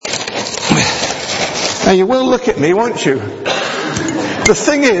Now you will look at me, won't you? The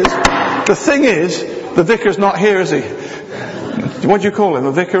thing is, the vicar's not here, is he? What do you call him?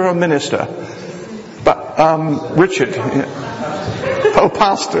 A vicar or a minister? But Richard. Oh,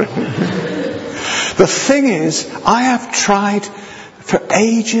 pastor. The thing is, I have tried for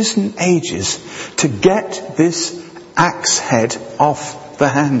ages and ages to get this axe head off the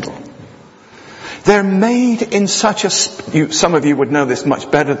handle. They're made in such a... some of you would know this much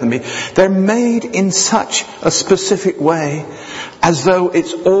better than me. They're made in such a specific way as though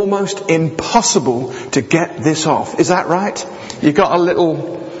it's almost impossible to get this off. Is that right? You've got a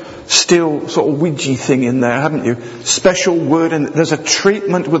little steel sort of widgy thing in there, haven't you? Special wood, and there's a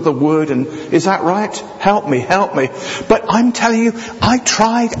treatment with the wood, and is that right? Help me. But I'm telling you, I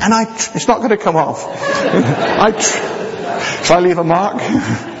tried, and it's not going to come off. Shall I leave a mark?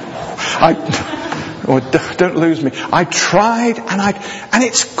 Don't lose me. I tried, and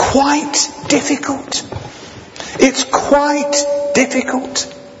it's quite difficult. It's quite difficult.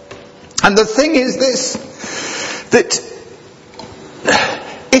 And the thing is this, that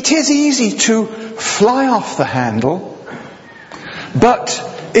it is easy to fly off the handle, but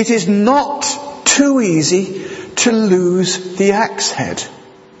it is not too easy to lose the axe head.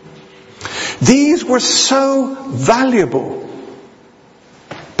 These were so valuable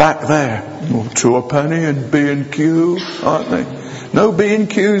back there. Oh, to a penny in B&Q, aren't they? No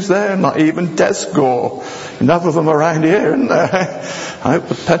B&Qs there, not even Tesco. Enough of them around here, isn't there? I hope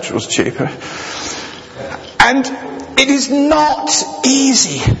the petrol's cheaper. And it is not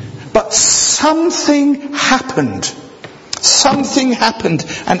easy, but something happened. Something happened.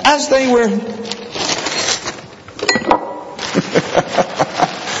 And as they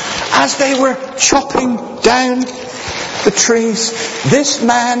were chopping down the trees, this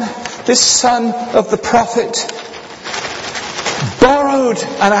man, this son of the prophet, borrowed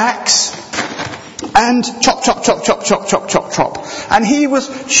an axe and chop. And he was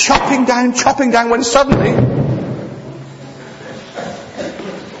chopping down when suddenly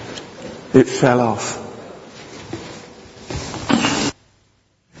it fell off.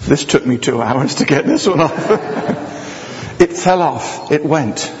 This took me 2 hours to get this one off. It fell off. It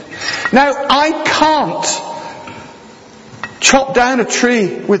went. Now, I can't chop down a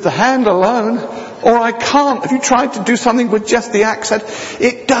tree with the hand alone, or I can't. If you tried to do something with just the axe head,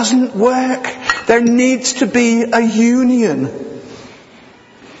 it doesn't work. There needs to be a union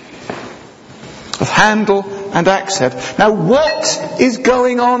of handle and axe head. Now, what is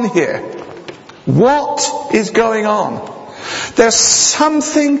going on here? What is going on? There's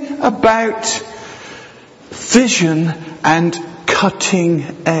something about vision and cutting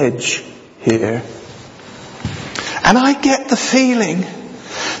edge here. And I get the feeling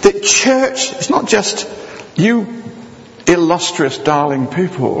that church, it's not just you illustrious darling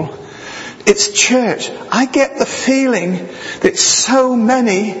people, it's church. I get the feeling that so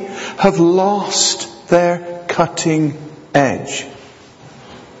many have lost their cutting edge.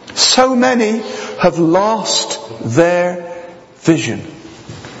 So many have lost their vision.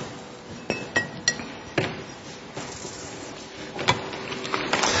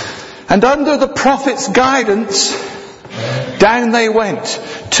 And under the prophet's guidance, down they went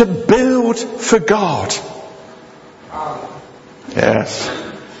to build for God. Yes.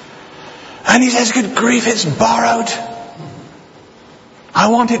 And he says, good grief, it's borrowed. I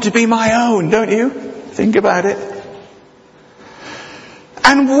want it to be my own, don't you? Think about it.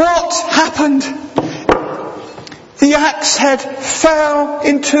 And what happened? The axe head fell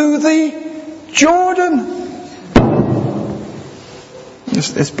into the Jordan.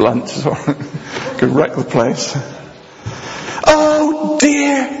 It's blunt, sorry. Could wreck the place. Oh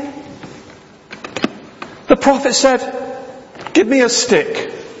dear. The prophet said, give me a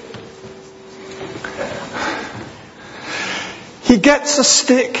stick. He gets a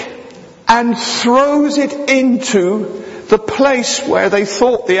stick and throws it into the place where they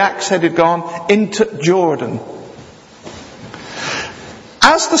thought the axe head had gone, into Jordan.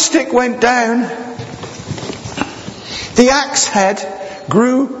 As the stick went down, the axe head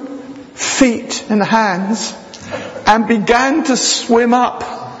grew feet and hands and began to swim up.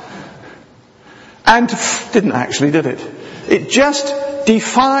 And didn't actually, did it? It just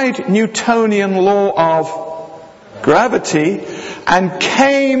defied Newtonian law of gravity and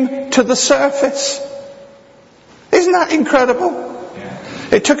came to the surface. Isn't that incredible?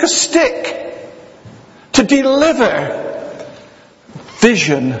 It took a stick to deliver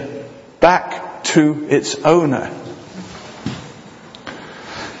vision back to its owner.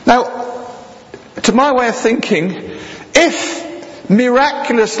 Now, to my way of thinking, if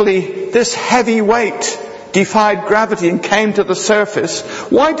miraculously this heavy weight defied gravity and came to the surface,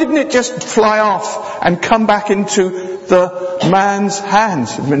 why didn't it just fly off and come back into the man's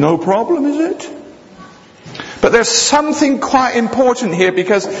hands? No problem, is it? But there's something quite important here,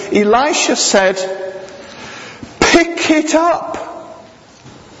 because Elisha said, pick it up.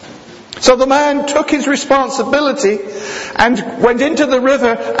 So the man took his responsibility and went into the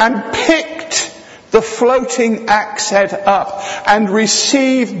river and picked the floating axe head up and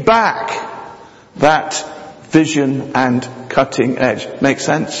received back that vision and cutting edge. Make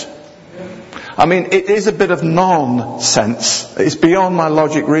sense? I mean, it is a bit of nonsense. It's beyond my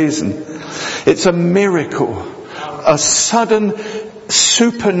logic reason. It's a miracle. A sudden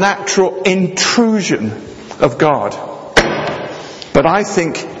supernatural intrusion of God. But I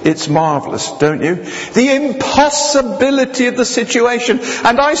think it's marvellous, don't you? The impossibility of the situation.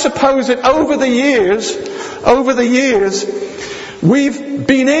 And I suppose that over the years, we've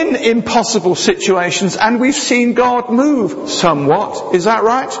been in impossible situations and we've seen God move somewhat. Is that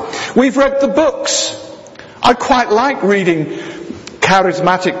right? We've read the books. I quite like reading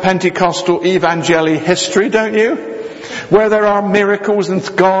charismatic Pentecostal evangelical history, don't you? Where there are miracles and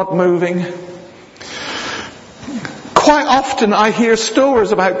God moving. Quite often I hear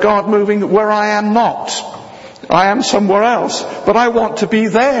stories about God moving where I am not. I am somewhere else. But I want to be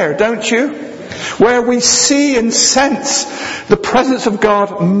there, don't you? Where we see and sense the presence of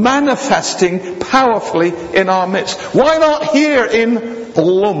God manifesting powerfully in our midst. Why not here in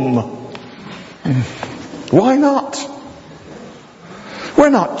Lum? Why not? We're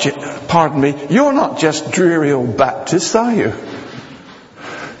not, pardon me, you're not just dreary old Baptists, are you?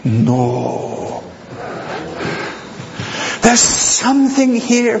 No. There's something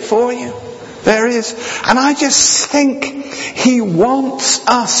here for you. There is. And I just think He wants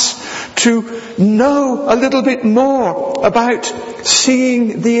us to know a little bit more about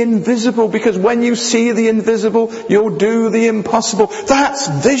seeing the invisible. Because when you see the invisible, you'll do the impossible. That's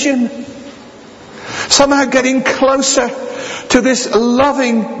vision. Somehow getting closer to this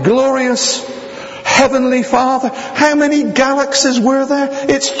loving, glorious Heavenly Father. How many galaxies were there?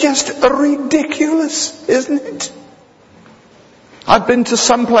 It's just ridiculous, isn't it? I've been to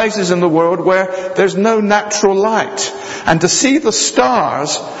some places in the world where there's no natural light. And to see the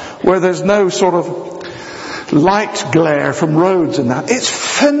stars where there's no sort of light glare from roads and that, it's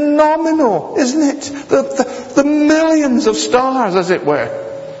phenomenal, isn't it? The millions of stars, as it were.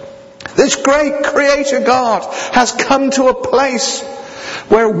 This great Creator God has come to a place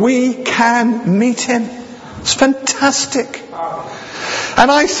where we can meet Him. It's fantastic. And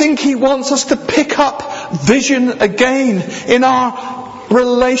I think He wants us to pick up vision again in our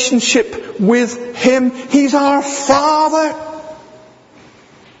relationship with Him. He's our Father.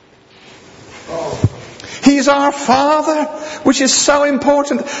 He's our Father, which is so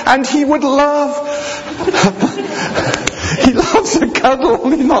important. And He would love... He loves a cuddle.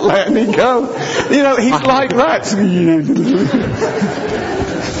 He's not letting me go. You know, He's like that.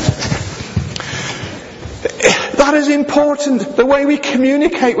 That is important. The way we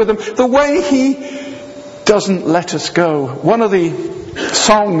communicate with Him. The way He doesn't let us go. One of the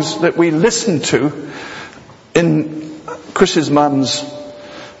songs that we listened to in Chris's mum's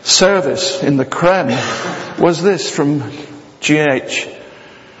service in the Creme was this from G.H.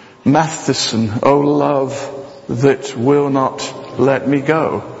 Matheson. Oh love that will not let me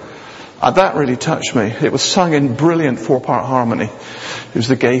go. That really touched me. It was sung in brilliant 4-part harmony. It was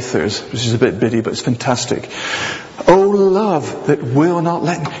the Gaithers, which is a bit bitty, but it's fantastic. Oh love that will not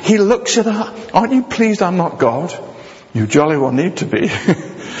let me. He looks at her. Aren't you pleased I'm not God? You jolly well need to be.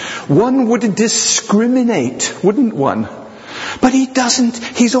 One would discriminate, wouldn't one? But He doesn't.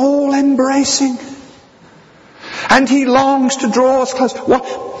 He's all embracing. And He longs to draw us close. What?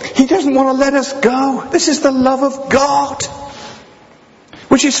 He doesn't want to let us go. This is the love of God,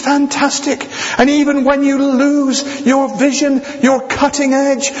 which is fantastic. And even when you lose your vision, your cutting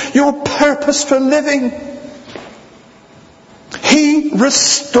edge, your purpose for living, He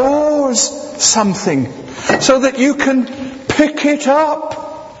restores something so that you can pick it up.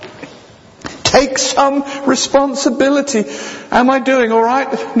 Take some responsibility. Am I doing all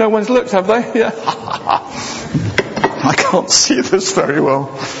right? No one's looked, have they? Yeah. I can't see this very well.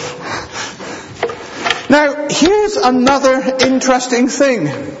 Now, here's another interesting thing.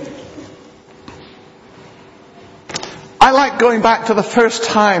 I like going back to the first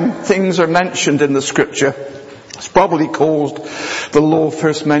time things are mentioned in the Scripture. It's probably called the law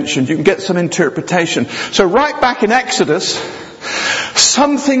first mentioned. You can get some interpretation. So right back in Exodus,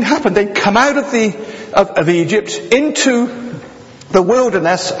 something happened. They'd come out of Egypt into the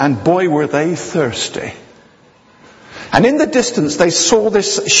wilderness, and boy were they thirsty. And in the distance they saw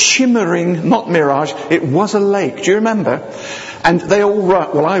this shimmering, not mirage, it was a lake. Do you remember? And they all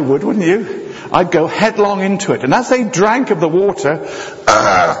ran. Well, I would, wouldn't you? I'd go headlong into it. And as they drank of the water,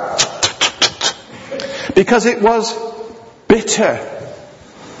 because it was bitter.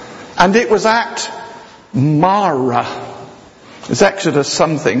 And it was at Mara. It's Exodus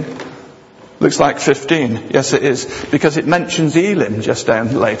something. Looks like 15. Yes, it is. Because it mentions Elim just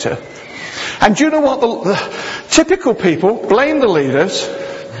down later. And do you know what? The typical people blame the leaders.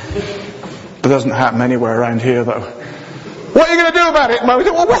 It doesn't happen anywhere around here, though. What are you going to do about it,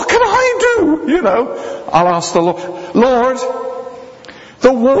 Moses? Well, what can I do? You know, I'll ask the Lord. Lord,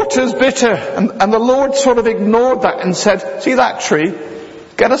 the water's bitter. And the Lord sort of ignored that and said, see that tree?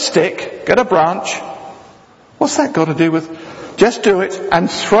 Get a stick, get a branch. What's that got to do with? Just do it and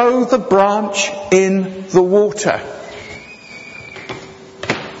throw the branch in the water.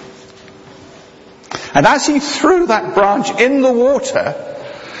 And as he threw that branch in the water,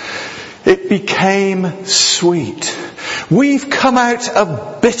 it became sweet. We've come out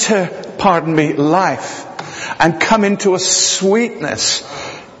of bitter, life and come into a sweetness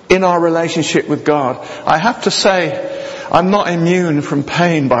in our relationship with God. I have to say, I'm not immune from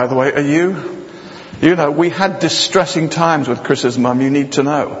pain, by the way. Are you? You know, we had distressing times with Chris's mum, you need to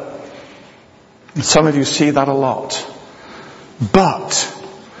know. Some of you see that a lot. But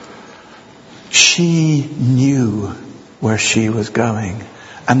she knew where she was going.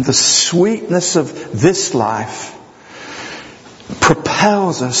 And the sweetness of this life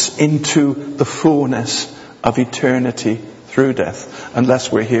propels us into the fullness of eternity through death.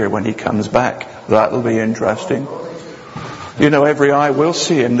 Unless we're here when he comes back. That'll be interesting. You know, every eye will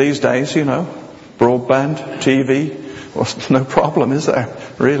see him these days, you know. Broadband, TV. Well, no problem, is there?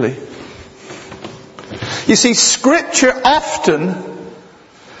 Really. You see, Scripture often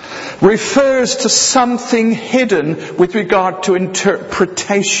refers to something hidden with regard to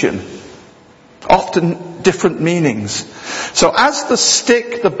interpretation. Often different meanings. So as the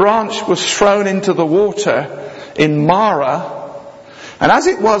stick, the branch was thrown into the water in Mara, and as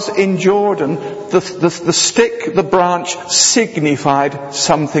it was in Jordan, the stick, the branch signified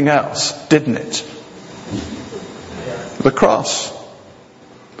something else, didn't it? The cross.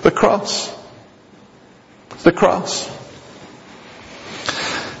 The cross. The cross.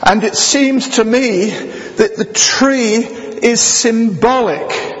 And it seems to me that the tree is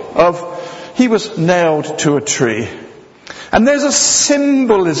symbolic of, he was nailed to a tree. And there's a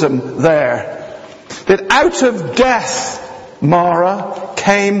symbolism there. That out of death, Mara,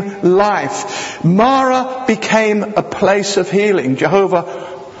 came life. Mara became a place of healing. Jehovah,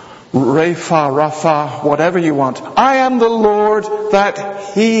 Rapha, whatever you want. I am the Lord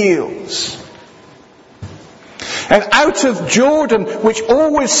that heals. And out of Jordan, which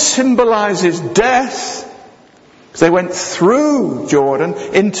always symbolizes death, because they went through Jordan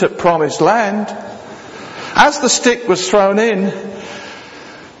into promised land, as the stick was thrown in,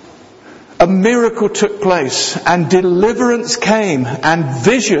 a miracle took place and deliverance came and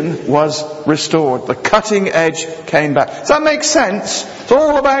vision was restored. The cutting edge came back. Does that make sense? It's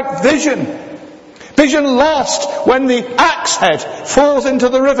all about vision. Vision lost when the axe head falls into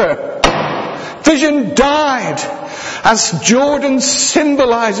the river. Vision died as Jordan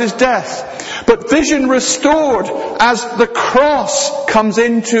symbolizes death. But vision restored as the cross comes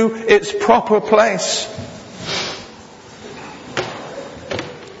into its proper place.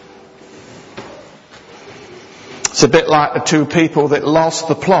 It's a bit like the two people that lost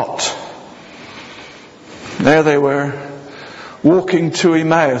the plot. There they were, walking to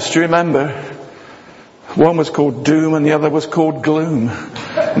Emmaus. Do you remember? One was called doom and the other was called gloom.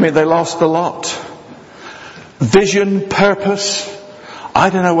 I mean, they lost the lot. Vision, purpose. I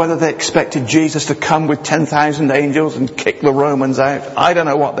don't know whether they expected Jesus to come with 10,000 angels and kick the Romans out. I don't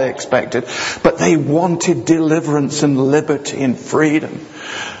know what they expected. But they wanted deliverance and liberty and freedom.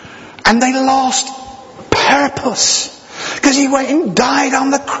 And they lost purpose. Because he went and died on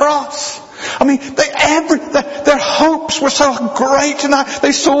the cross. I mean, their hopes were so great, and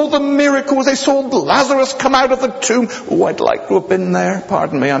they saw the miracles. They saw Lazarus come out of the tomb. Oh, I'd like to have been there.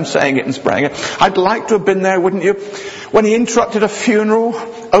 Pardon me, I'm saying it and spraying it. I'd like to have been there, wouldn't you? When he interrupted a funeral,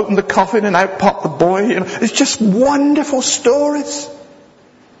 opened the coffin and out popped the boy. You know, it's just wonderful stories.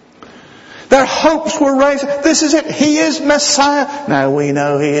 Their hopes were raised. This is it. He is Messiah. Now we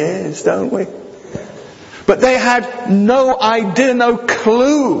know he is, don't we? But they had no idea, no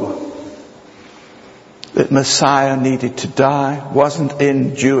clue that Messiah needed to die. Wasn't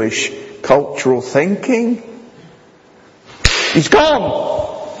in Jewish cultural thinking. He's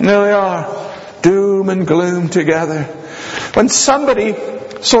gone. And there they are. Doom and gloom together. When somebody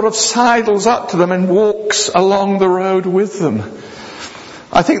sort of sidles up to them and walks along the road with them.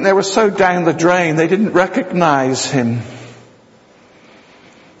 I think they were so down the drain they didn't recognize him.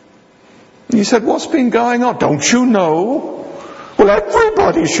 He said, what's been going on? Don't you know? Well,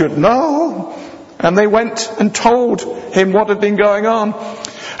 everybody should know. And they went and told him what had been going on.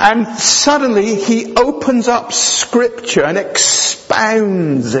 And suddenly he opens up Scripture and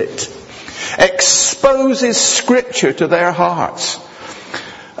expounds it. Exposes Scripture to their hearts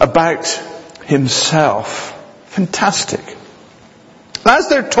about himself. Fantastic. As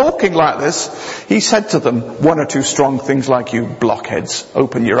they're talking like this, he said to them one or two strong things like, you blockheads,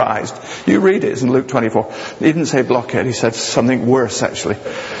 open your eyes. You read it, it's in Luke 24. He didn't say blockhead, he said something worse actually.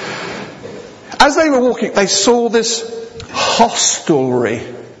 As they were walking, they saw this hostelry.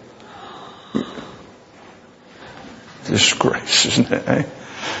 Disgrace, isn't it? Eh?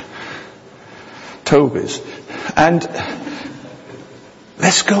 Tobies. And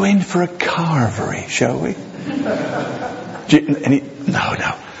let's go in for a carvery, shall we?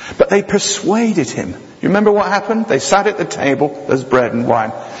 No. But they persuaded him. You remember what happened? They sat at the table, there's bread and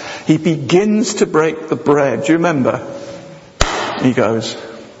wine. He begins to break the bread. Do you remember? He goes,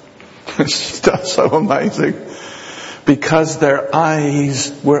 it's so amazing. Because their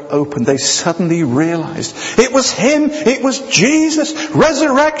eyes were opened, they suddenly realized it was him, it was Jesus.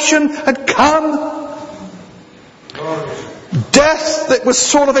 Resurrection had come. Death that was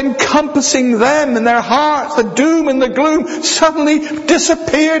sort of encompassing them and their hearts, the doom and the gloom, suddenly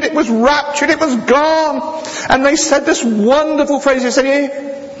disappeared. It was raptured, it was gone. And they said this wonderful phrase. They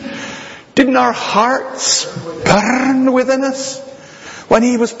said, didn't our hearts burn within us when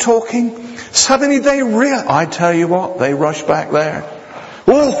he was talking? Suddenly they realized. I tell you what, they rushed back there.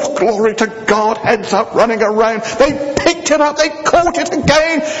 Oh, glory to God, heads up, running around. They picked it up, they caught it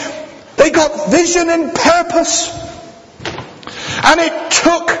again. They got vision and purpose. And it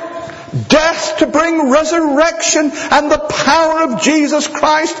took death to bring resurrection and the power of Jesus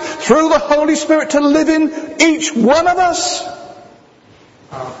Christ through the Holy Spirit to live in each one of us.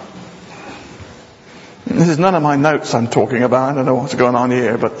 This is none of my notes I'm talking about. I don't know what's going on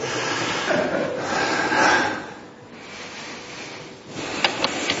here, but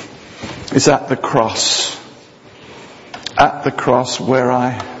it's at the cross. At the cross where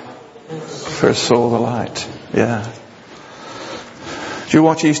I first saw the light. Yeah. Do you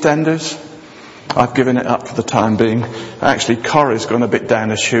watch EastEnders? I've given it up for the time being. Actually, Corrie's gone a bit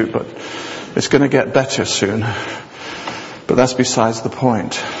down a chute, but it's going to get better soon. But that's besides the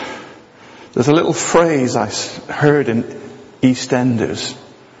point. There's a little phrase I heard in EastEnders.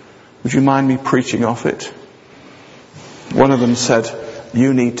 Would you mind me preaching off it? One of them said,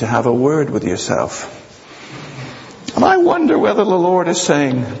 you need to have a word with yourself. And I wonder whether the Lord is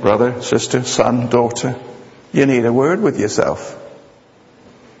saying, brother, sister, son, daughter, you need a word with yourself.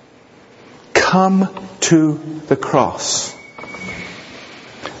 Come to the cross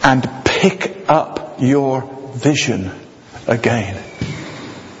and pick up your vision again,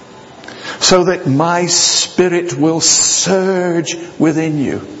 so that my Spirit will surge within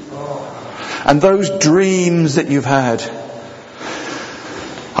you. And those dreams that you've had,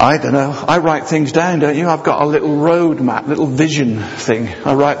 I don't know, I write things down, don't you? I've got a little road map, little vision thing.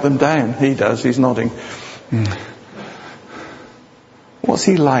 I write them down. He does, he's nodding. What's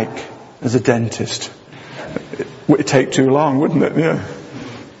he like as a dentist? It would take too long, wouldn't it? Yeah.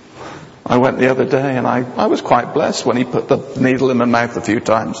 I went the other day and I was quite blessed when he put the needle in my mouth a few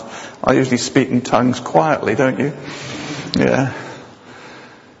times. I usually speak in tongues quietly, don't you? Yeah.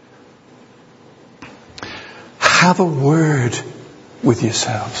 Have a word with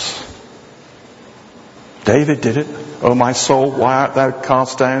yourselves. David did it. O my soul, why art thou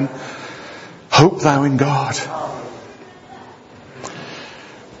cast down? Hope thou in God.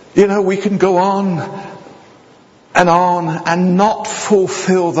 You know, we can go on and not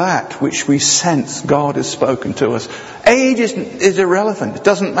fulfill that which we sense God has spoken to us. Age is irrelevant. It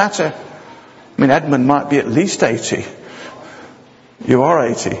doesn't matter. I mean, Edmund might be at least 80. You are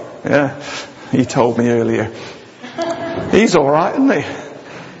 80. Yeah. He told me earlier. He's all right, isn't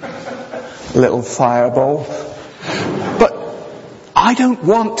he? Little fireball. But I don't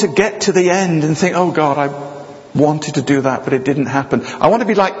want to get to the end and think, oh God, I wanted to do that, but it didn't happen. I want to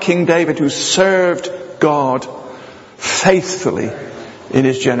be like King David, who served God faithfully in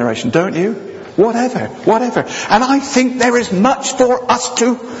his generation. Don't you? Whatever. And I think there is much for us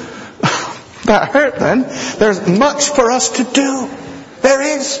to... that hurt then. There's much for us to do. There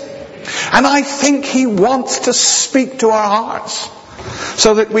is. And I think he wants to speak to our hearts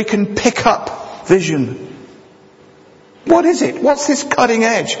so that we can pick up vision. What is it? What's this cutting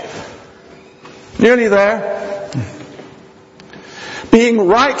edge? Nearly there. Being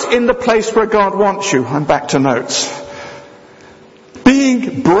right in the place where God wants you. I'm back to notes.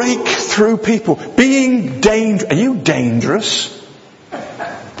 Being breakthrough people. Being dangerous. Are you dangerous?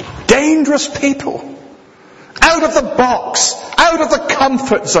 Dangerous people. Out of the box. Out of the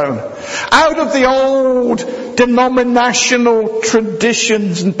comfort zone. Out of the old denominational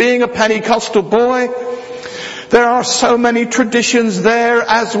traditions. And being a Pentecostal boy, there are so many traditions there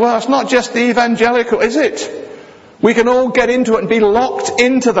as well. It's not just the evangelical, is it? We can all get into it and be locked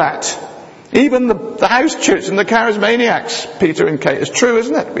into that. Even the house church and the charismaniacs, Peter and Kate. It's true,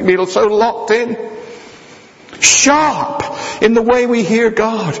 isn't it? We feel so locked in. Sharp in the way we hear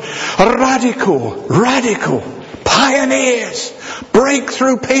God. Radical. Pioneers.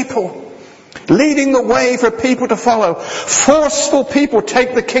 Breakthrough people. Leading the way for people to follow. Forceful people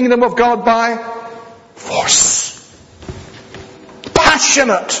take the kingdom of God by force.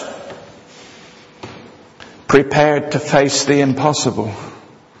 Passionate. Prepared to face the impossible.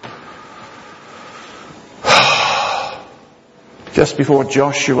 Just before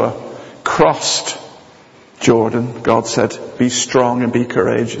Joshua crossed Jordan, God said, be strong and be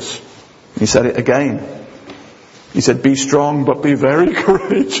courageous. He said it again. He said, be strong but be very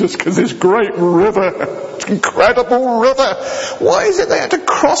courageous, because this great river, incredible river, why is it they had to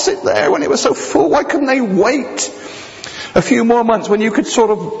cross it there when it was so full? Why couldn't they wait a few more months when you could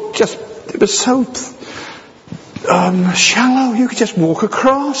sort of just, it was so shallow, you could just walk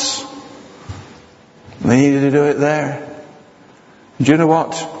across. They needed to do it there. Do you know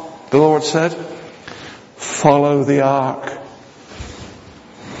what the Lord said? Follow the ark.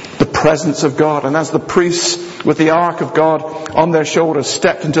 The presence of God. And as the priests with the ark of God on their shoulders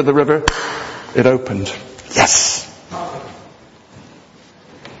stepped into the river, it opened. Yes!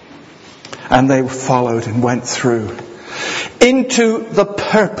 And they followed and went through into the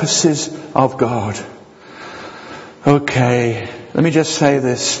purposes of God. Okay, let me just say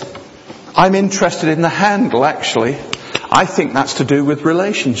this. I'm interested in the handle, actually. I think that's to do with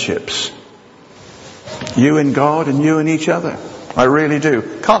relationships. You and God and you and each other. I really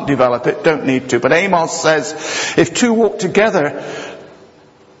do. Can't develop it, don't need to. But Amos says, if two walk together,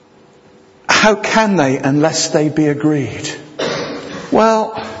 how can they unless they be agreed?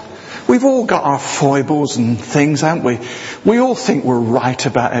 Well, we've all got our foibles and things, haven't we? We all think we're right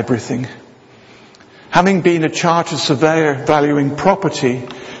about everything. Having been a chartered surveyor valuing property,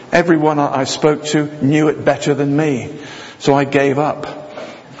 everyone I spoke to knew it better than me. So I gave up.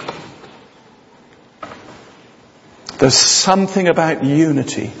 There's something about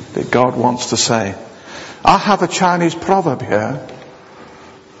unity that God wants to say. I have a Chinese proverb here.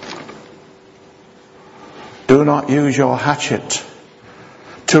 Do not use your hatchet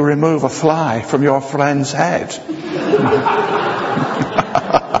to remove a fly from your friend's head.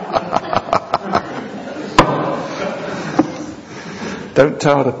 Don't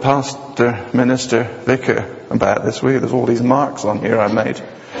tell the pastor, minister, vicar about this, will you? There's all these marks on here I made.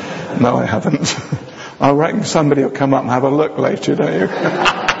 No, I haven't. I reckon somebody will come up and have a look later, don't you?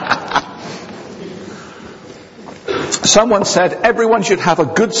 Someone said everyone should have a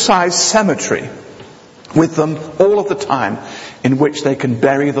good-sized cemetery with them all of the time in which they can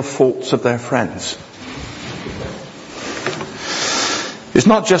bury the faults of their friends. It's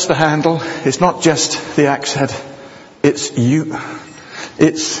not just the handle. It's not just the axe head. It's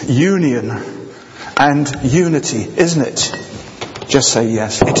union and unity, isn't it? Just say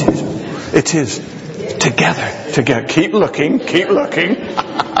yes. It is. It is. Together. Keep looking.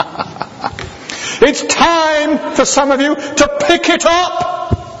 It's time for some of you to pick it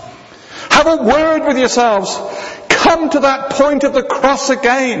up. Have a word with yourselves. Come to that point of the cross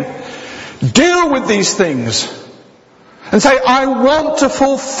again. Deal with these things. And say, I want to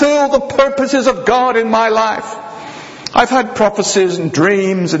fulfill the purposes of God in my life. I've had prophecies and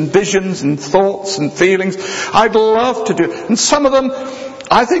dreams and visions and thoughts and feelings. I'd love to do it. And some of them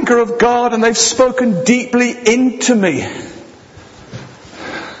I think are of God, and they've spoken deeply into me.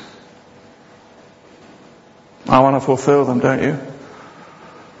 I want to fulfill them, don't you?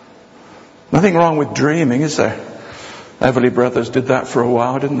 Nothing wrong with dreaming, is there? Everly Brothers did that for a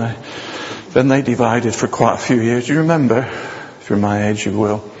while, didn't they? Then they divided for quite a few years. Do you remember? If you're my age, you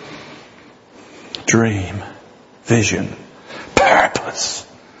will. Dream. Vision. Purpose.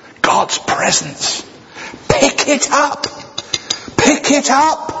 God's presence. Pick it up. Pick it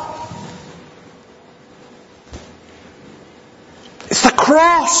up. It's the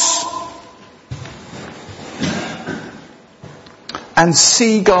cross. And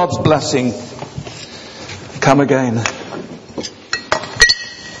see God's blessing come again.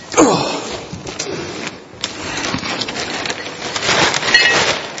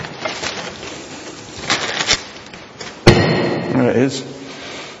 There it is.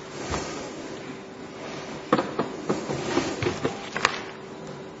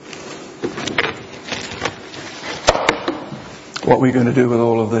 What are we going to do with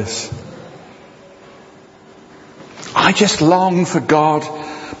all of this? I just long for God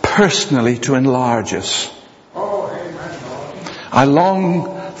personally to enlarge us. I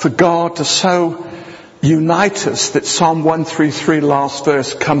long for God to so unite us that Psalm 133 last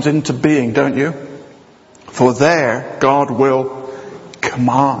verse comes into being, don't you? For there God will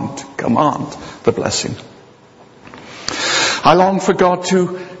command the blessing. I long for God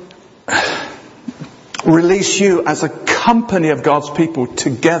to release you as a company of God's people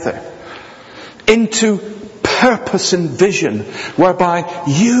together into purpose and vision whereby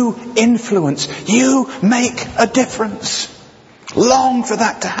you influence, you make a difference. Long for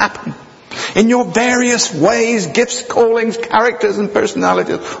that to happen. In your various ways, gifts, callings, characters and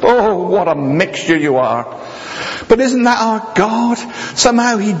personalities. Oh, what a mixture you are. But isn't that our God?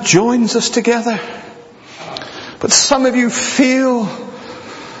 Somehow He joins us together. But some of you feel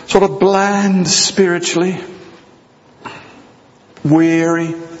sort of bland spiritually.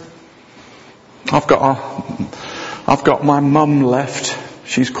 Weary. I've got my mum left.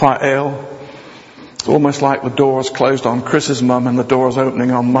 She's quite ill. It's almost like the door's closed on Chris's mum and the door's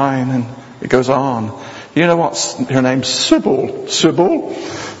opening on mine, and it goes on. You know what's her name? Sybil.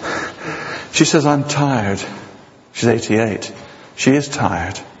 She says, I'm tired. She's 88. She is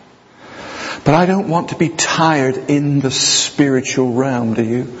tired. But I don't want to be tired in the spiritual realm, do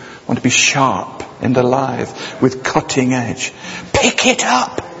you? I want to be sharp and alive with cutting edge. Pick it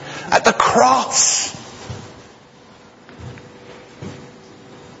up at the cross.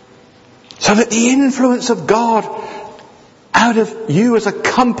 So that the influence of God out of you as a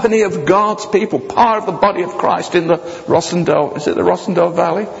company of God's people, part of the body of Christ in the Rossendale, is it the Rossendale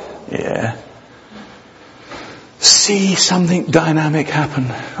Valley? Yeah. See something dynamic happen.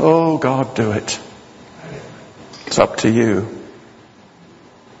 Oh God, do it. It's up to you.